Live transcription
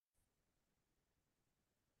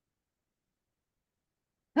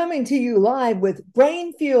Coming to you live with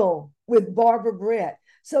Brain Fuel with Barbara Britt.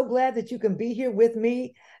 So glad that you can be here with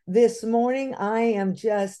me this morning. I am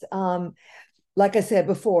just like I said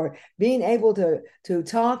before, being able to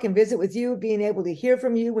talk and visit with you, being able to hear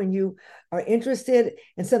from you when you are interested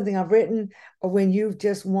in something I've written, or when you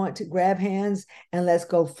just want to grab hands and let's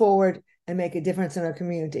go forward and make a difference in our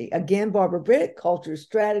community. Again, Barbara Britt, culture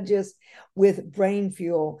strategist with Brain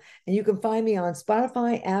Fuel. And you can find me on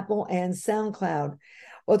Spotify, Apple, and SoundCloud.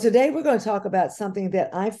 Well, today we're going to talk about something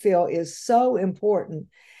that I feel is so important,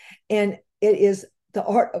 and it is the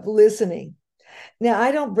art of listening. Now,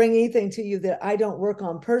 I don't bring anything to you that I don't work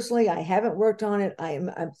on personally. I haven't worked on it.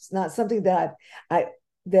 It's not something that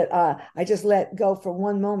I just let go for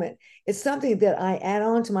one moment. It's something that I add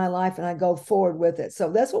on to my life and I go forward with it.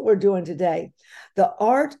 So that's what we're doing today. The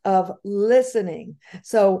art of listening.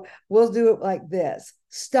 So we'll do it like this.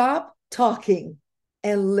 Stop talking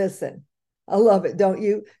and listen. I love it, don't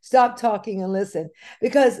you? Stop talking and listen,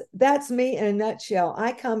 because that's me in a nutshell.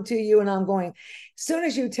 I come to you and I'm going, as soon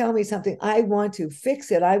as you tell me something, I want to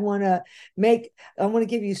fix it. I want to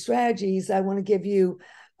give you strategies. I want to give you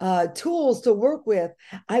tools to work with.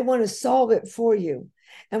 I want to solve it for you.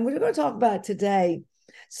 And we're going to talk about today.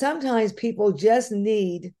 Sometimes people just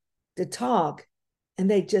need to talk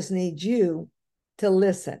and they just need you to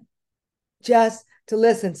listen, just to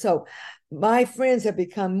listen. So my friends have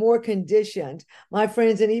become more conditioned. My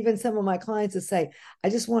friends and even some of my clients will say, I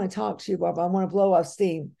just want to talk to you, Barbara. I want to blow off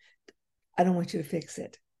steam. I don't want you to fix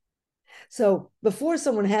it. So before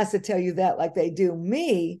someone has to tell you that, like they do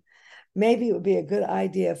me, maybe it would be a good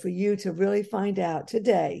idea for you to really find out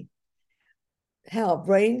today how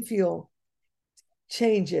brain fuel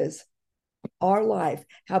changes our life,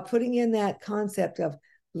 how putting in that concept of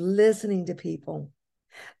listening to people,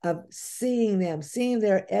 of seeing them, seeing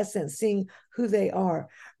their essence, seeing who they are,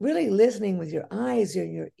 really listening with your eyes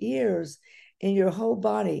and your ears and your whole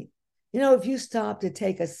body. You know, if you stop to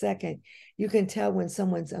take a second, you can tell when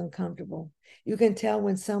someone's uncomfortable. You can tell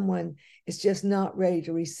when someone is just not ready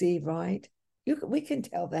to receive, right? We can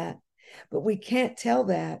tell that, but we can't tell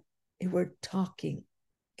that if we're talking.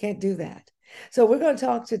 Can't do that. So we're going to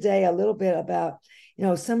talk today a little bit about,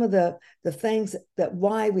 some of the things that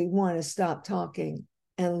why we want to stop talking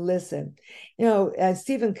and listen. As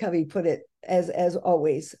Stephen Covey put it, as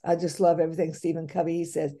always, I just love everything Stephen Covey. He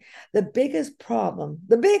says the biggest problem,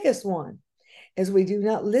 the biggest one, is we do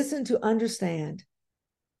not listen to understand.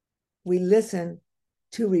 We listen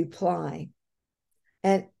to reply.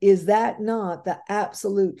 And is that not the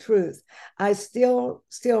absolute truth? I still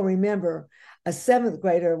remember a seventh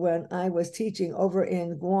grader when I was teaching over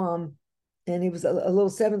in Guam, and he was a little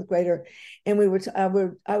seventh grader, and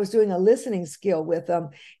I was doing a listening skill with them,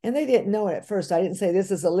 and they didn't know it at first. I didn't say this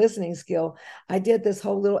is a listening skill. I did this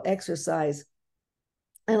whole little exercise,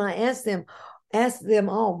 and I asked them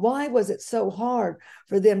all, why was it so hard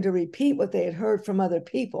for them to repeat what they had heard from other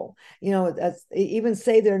people? Even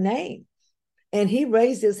say their name. And he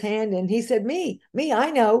raised his hand and he said, me, I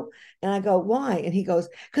know. And I go, why? And he goes,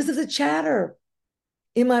 because there's a chatter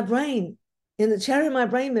in my brain. In the chatter in my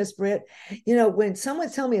brain, Miss Britt, when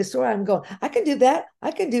someone's telling me a story, I'm going, I can do that.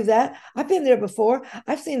 I can do that. I've been there before.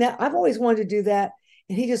 I've seen that. I've always wanted to do that.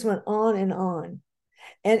 And he just went on and on.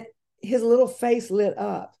 And his little face lit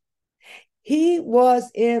up. He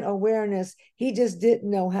was in awareness. He just didn't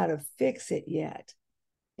know how to fix it yet.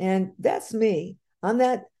 And that's me. I'm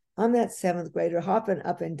that seventh grader hopping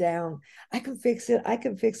up and down. I can fix it. I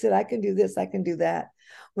can fix it. I can do this. I can do that.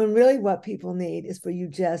 When really what people need is for you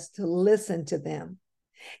just to listen to them.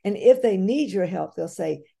 And if they need your help, they'll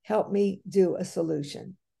say, help me do a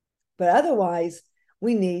solution. But otherwise,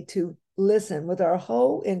 we need to listen with our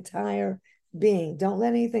whole entire being. Don't let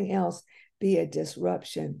anything else be a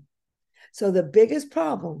disruption. So the biggest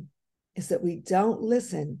problem is that we don't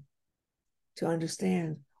listen to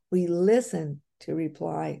understand. We listen to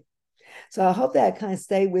reply. So I hope that kind of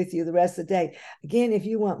stay with you the rest of the day. Again, if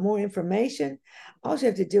you want more information, all you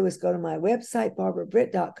have to do is go to my website,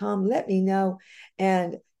 barbarabritt.com. Let me know,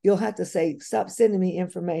 and you'll have to say, stop sending me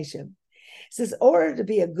information. It says, in order to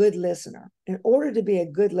be a good listener,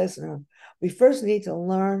 we first need to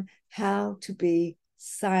learn how to be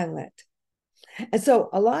silent. And so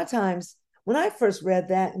a lot of times when I first read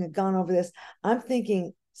that and had gone over this, I'm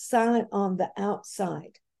thinking silent on the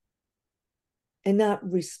outside and not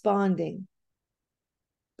responding.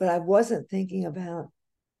 But I wasn't thinking about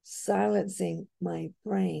silencing my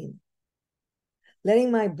brain, letting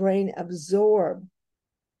my brain absorb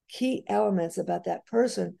key elements about that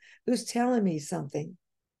person who's telling me something.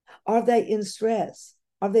 Are they in stress?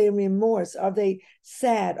 Are they in remorse? Are they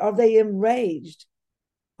sad? Are they enraged?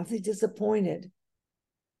 Are they disappointed?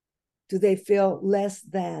 Do they feel less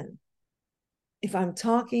than? If I'm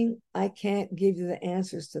talking, I can't give you the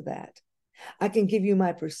answers to that. I can give you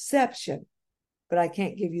my perception, but I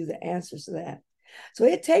can't give you the answers to that. So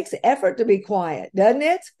it takes effort to be quiet, doesn't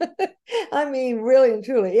it? I mean, really and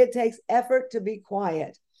truly, it takes effort to be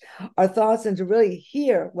quiet. Our thoughts and to really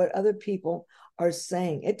hear what other people are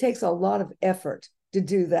saying. It takes a lot of effort to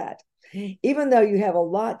do that. Even though you have a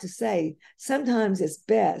lot to say, sometimes it's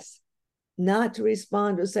best not to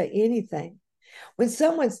respond or say anything. When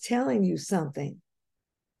someone's telling you something,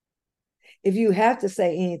 if you have to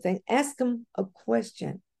say anything, ask them a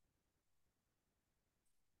question.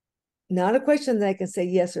 Not a question that I can say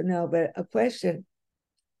yes or no, but a question.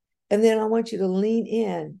 And then I want you to lean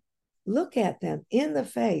in, look at them in the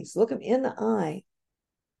face, look them in the eye,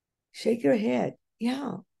 shake your head.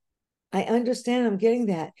 Yeah, I understand. I'm getting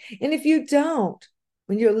that. And if you don't,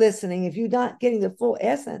 when you're listening, if you're not getting the full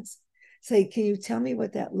essence, say, can you tell me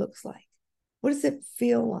what that looks like? What does it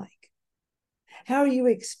feel like? How are you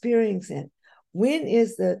experiencing it? When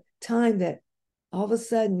is the time that all of a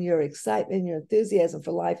sudden your excitement, your enthusiasm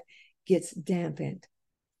for life gets dampened?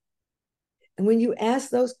 And when you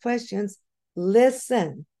ask those questions,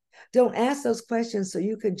 listen. Don't ask those questions so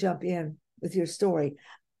you can jump in with your story.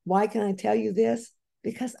 Why can I tell you this?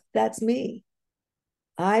 Because that's me.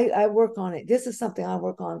 I work on it. This is something I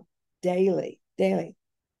work on daily.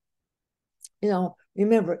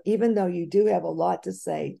 Remember, even though you do have a lot to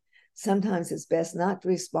say, sometimes it's best not to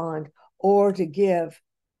respond or to give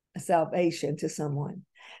a salvation to someone.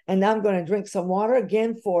 And now I'm going to drink some water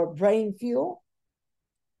again for brain fuel.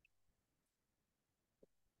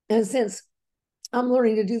 And since I'm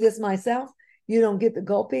learning to do this myself, you don't get the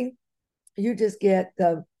gulping. You just get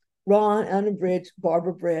the raw and unabridged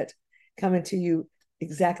Barbara Britt coming to you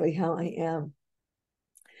exactly how I am.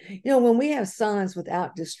 When we have silence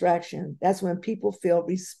without distraction, that's when people feel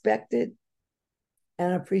respected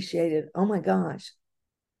and appreciated. Oh my gosh.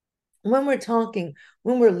 When we're talking,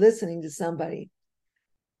 when we're listening to somebody,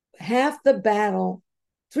 half the battle,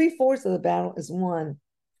 3/4 of the battle is won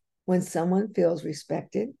when someone feels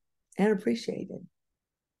respected and appreciated.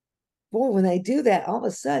 Boy, when they do that, all of a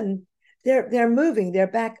sudden they're moving, they're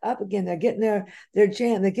back up again, they're getting their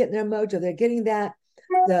jam, they're getting their mojo, they're getting that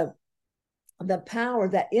the power,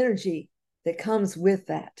 that energy that comes with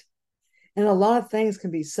that. And a lot of things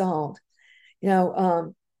can be solved.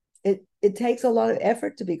 It takes a lot of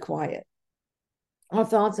effort to be quiet. Our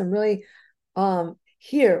thoughts and really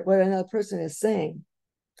hear what another person is saying.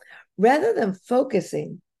 Rather than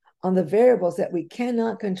focusing on the variables that we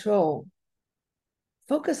cannot control,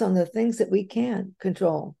 focus on the things that we can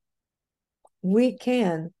control. We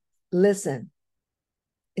can listen.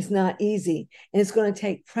 It's not easy, and it's going to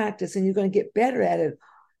take practice, and you're going to get better at it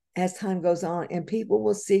as time goes on, and people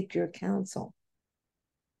will seek your counsel.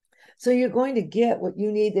 So you're going to get what you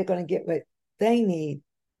need. They're going to get what they need,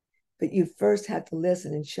 but you first have to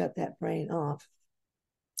listen and shut that brain off.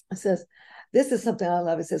 It says, this is something I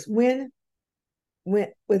love. It says, when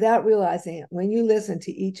without realizing it, when you listen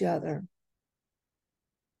to each other,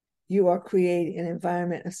 you are creating an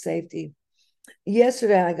environment of safety.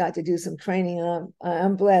 Yesterday, I got to do some training, and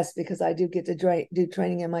I'm blessed because I do get to do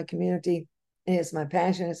training in my community, and it's my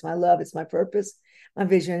passion, it's my love, it's my purpose, my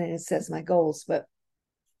vision, and it sets my goals. But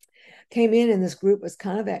came in this group was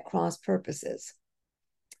kind of at cross purposes,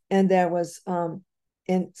 and there was,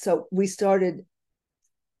 and so we started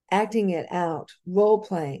acting it out, role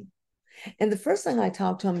playing. And the first thing I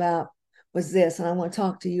talked to him about was this, and I want to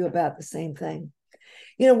talk to you about the same thing.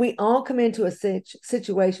 We all come into a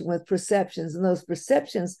situation with perceptions, and those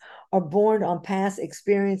perceptions are born on past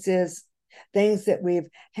experiences, things that we've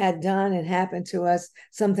had done and happened to us,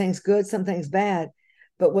 some things good, some things bad.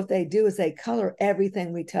 But what they do is they color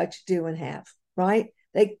everything we touch, do, and have, right?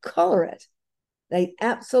 They color it. They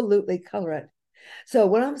absolutely color it. So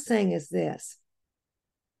what I'm saying is this.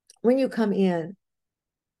 When you come in,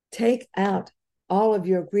 take out all of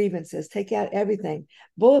your grievances, take out everything,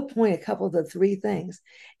 bullet point a couple of the 3 things,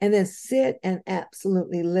 and then sit and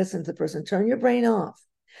absolutely listen to the person. Turn your brain off.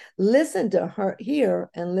 Listen to her, hear,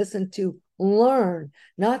 and listen to learn,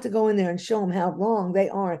 not to go in there and show them how wrong they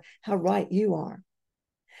are, how right you are.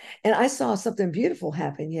 And I saw something beautiful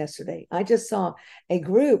happen yesterday. I just saw a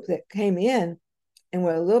group that came in and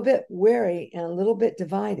were a little bit weary and a little bit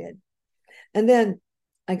divided. And then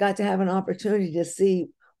I got to have an opportunity to see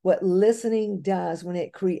what listening does when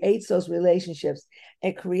it creates those relationships.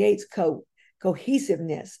 It creates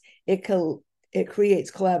cohesiveness. It creates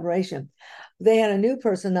collaboration. They had a new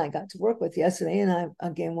person that I got to work with yesterday, and I,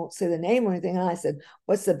 again, won't say the name or anything. And I said,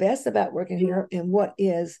 what's the best about working here, and what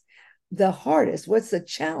is the hardest? What's the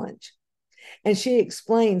challenge? And she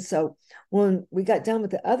explained, so when we got done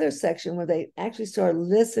with the other section where they actually started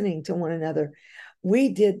listening to one another, we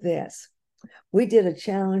did this. We did a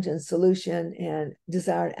challenge and solution and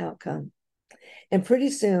desired outcome. And pretty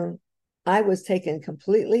soon I was taken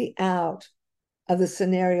completely out of the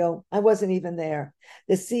scenario. I wasn't even there.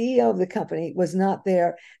 The CEO of the company was not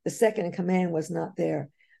there. The second in command was not there.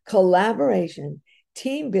 Collaboration,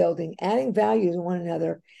 team building, adding value to one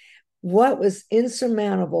another. What was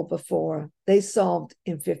insurmountable before, they solved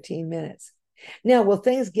in 15 minutes. Now, will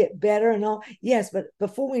things get better and all? Yes, but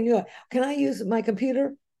before we knew it, can I use my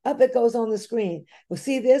computer? Up it goes on the screen. We'll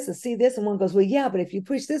see this and see this. And one goes, well, yeah, but if you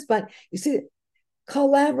push this button, you see it.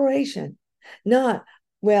 Collaboration, not,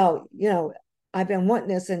 well, I've been wanting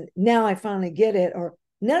this and now I finally get it, or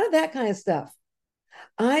none of that kind of stuff.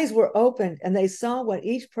 Eyes were opened and they saw what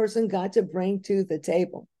each person got to bring to the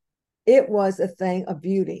table. It was a thing of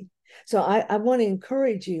beauty. So I want to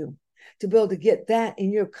encourage you to be able to get that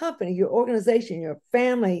in your company, your organization, your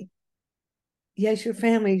family. Yes, your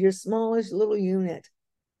family, your smallest little unit,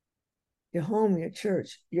 your home, your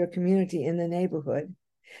church, your community, in the neighborhood.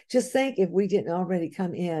 Just think if we didn't already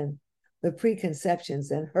come in with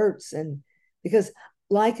preconceptions and hurts, and because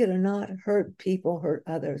like it or not, hurt people hurt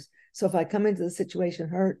others. So if I come into the situation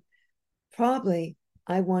hurt, probably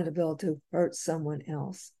I want to be able to hurt someone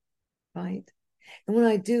else, right? And when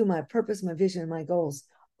I do, my purpose, my vision, and my goals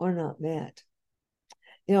are not met.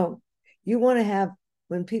 You want to have,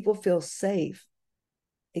 when people feel safe,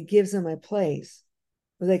 it gives them a place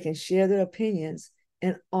where they can share their opinions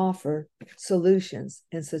and offer solutions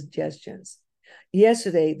and suggestions.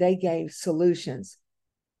 Yesterday, they gave solutions.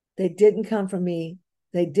 They didn't come from me.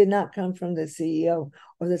 They did not come from the CEO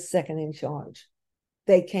or the second in charge.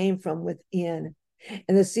 They came from within.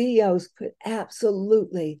 And the CEOs could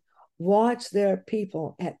absolutely watch their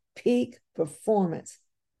people at peak performance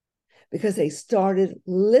because they started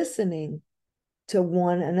listening to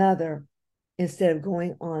one another instead of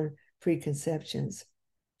going on preconceptions.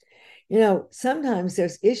 Sometimes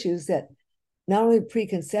there's issues that, not only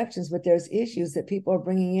preconceptions, but there's issues that people are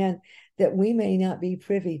bringing in that we may not be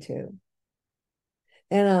privy to.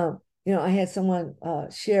 And, I had someone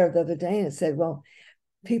share the other day and it said, well,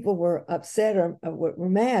 people were upset or were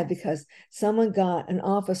mad because someone got an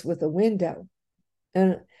office with a window.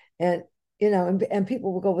 And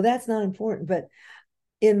people will go, well, that's not important. But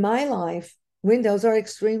in my life, windows are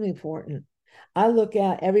extremely important. I look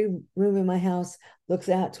out, every room in my house looks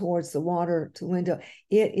out towards the water, to window.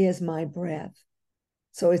 It is my breath.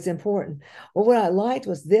 So it's important. Well, what I liked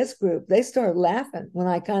was this group, they started laughing when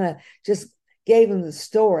I kind of just gave them the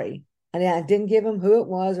story. And I didn't give them who it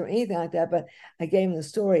was or anything like that, but I gave them the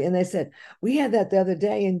story. And they said, we had that the other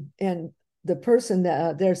day. And the person,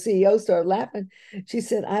 their CEO, started laughing. She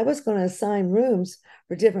said, I was going to assign rooms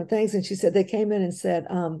for different things. And she said, they came in and said,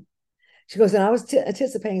 she goes, and I was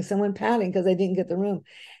anticipating someone pouting because they didn't get the room.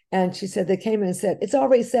 And she said, they came in and said, it's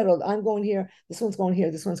already settled. I'm going here. This one's going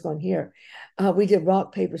here. This one's going here. We did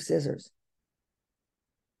rock, paper, scissors.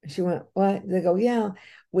 And she went, what? They go, yeah,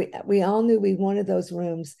 we all knew we wanted those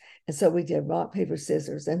rooms. And so we did rock, paper,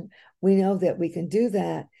 scissors. And we know that we can do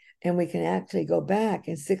that. And we can actually go back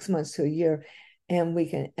in 6 months to a year and we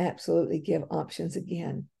can absolutely give options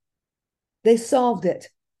again. They solved it.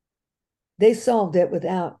 They solved it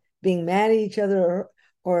without being mad at each other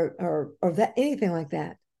or that, anything like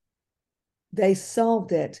that. They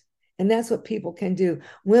solved it. And that's what people can do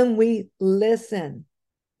when we listen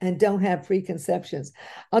and don't have preconceptions.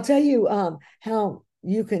 I'll tell you how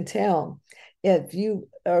you can tell if you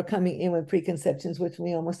are coming in with preconceptions, which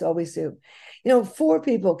we almost always do. 4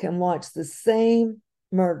 people can watch the same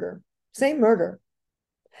murder.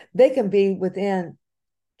 They can be within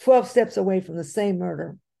 12 steps away from the same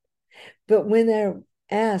murder. But when they're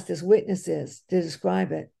asked as witnesses to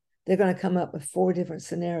describe it, they're going to come up with 4 different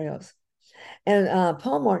scenarios. And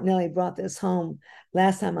Paul Martinelli brought this home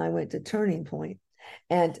last time I went to Turning Point.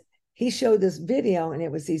 And he showed this video, and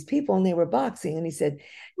it was these people, and they were boxing. And he said,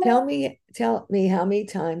 tell me how many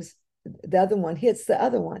times the other one hits the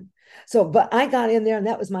other one. So, but I got in there, and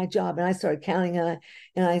that was my job. And I started counting, and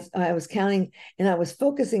I was counting, and I was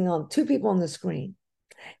focusing on 2 people on the screen.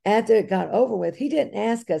 After it got over with, he didn't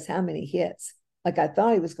ask us how many hits, like I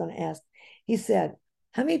thought he was going to ask. He said,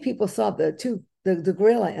 how many people saw the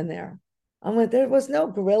gorilla in there? I went, there was no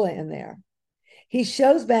gorilla in there. He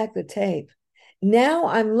shows back the tape. Now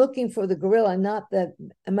I'm looking for the gorilla, not the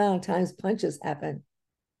amount of times punches happen.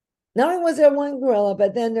 Not only was there 1 gorilla,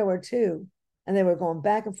 but then there were 2, and they were going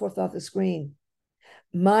back and forth off the screen.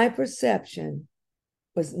 My perception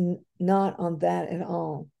was not on that at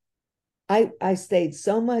all. I stayed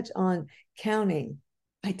so much on counting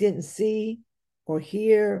I didn't see or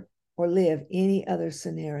hear or live any other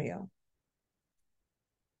scenario.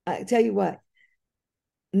 I tell you what,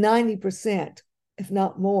 90%, if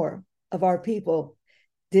not more, of our people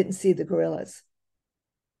didn't see the gorillas.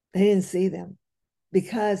 They didn't see them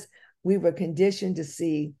because we were conditioned to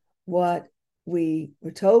see what we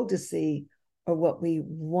were told to see or what we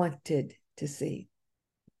wanted to see.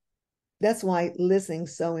 That's why listening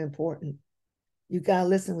is so important. You got to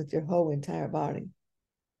listen with your whole entire body.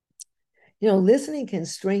 Listening can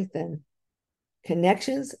strengthen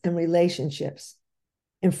connections and relationships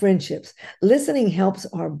and friendships. Listening helps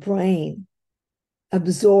our brain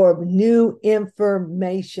absorb new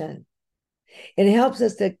information. It helps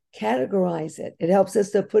us to categorize it. It helps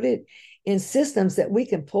us to put it in systems that we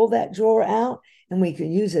can pull that drawer out and we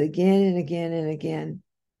can use it again and again and again.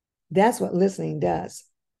 That's what listening does.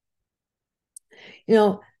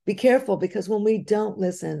 Be careful, because when we don't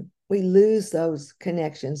listen, we lose those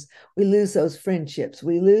connections. We lose those friendships.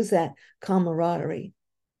 We lose that camaraderie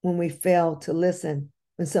when we fail to listen,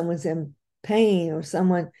 when someone's in pain or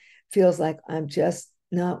someone feels like, I'm just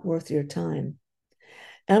not worth your time.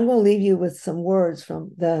 And I'm going to leave you with some words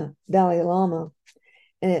from the Dalai Lama.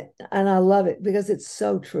 And I love it because it's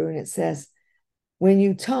so true. And it says, when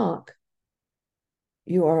you talk,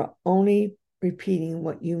 you are only repeating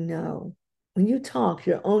what you know. When you talk,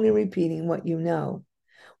 you're only repeating what you know.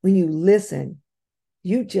 When you listen,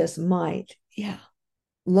 you just might,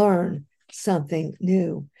 learn something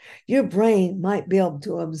new. Your brain might be able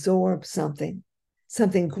to absorb something.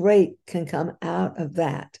 Something great can come out of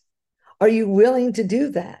that. Are you willing to do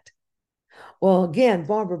that? Well, again,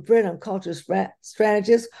 Barbara Britt, I'm culture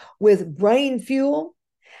strategist with Brain Fuel.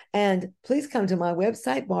 And please come to my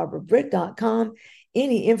website, barbarabritt.com.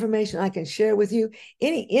 Any information I can share with you,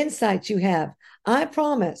 any insights you have, I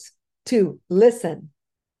promise to listen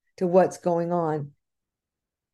to what's going on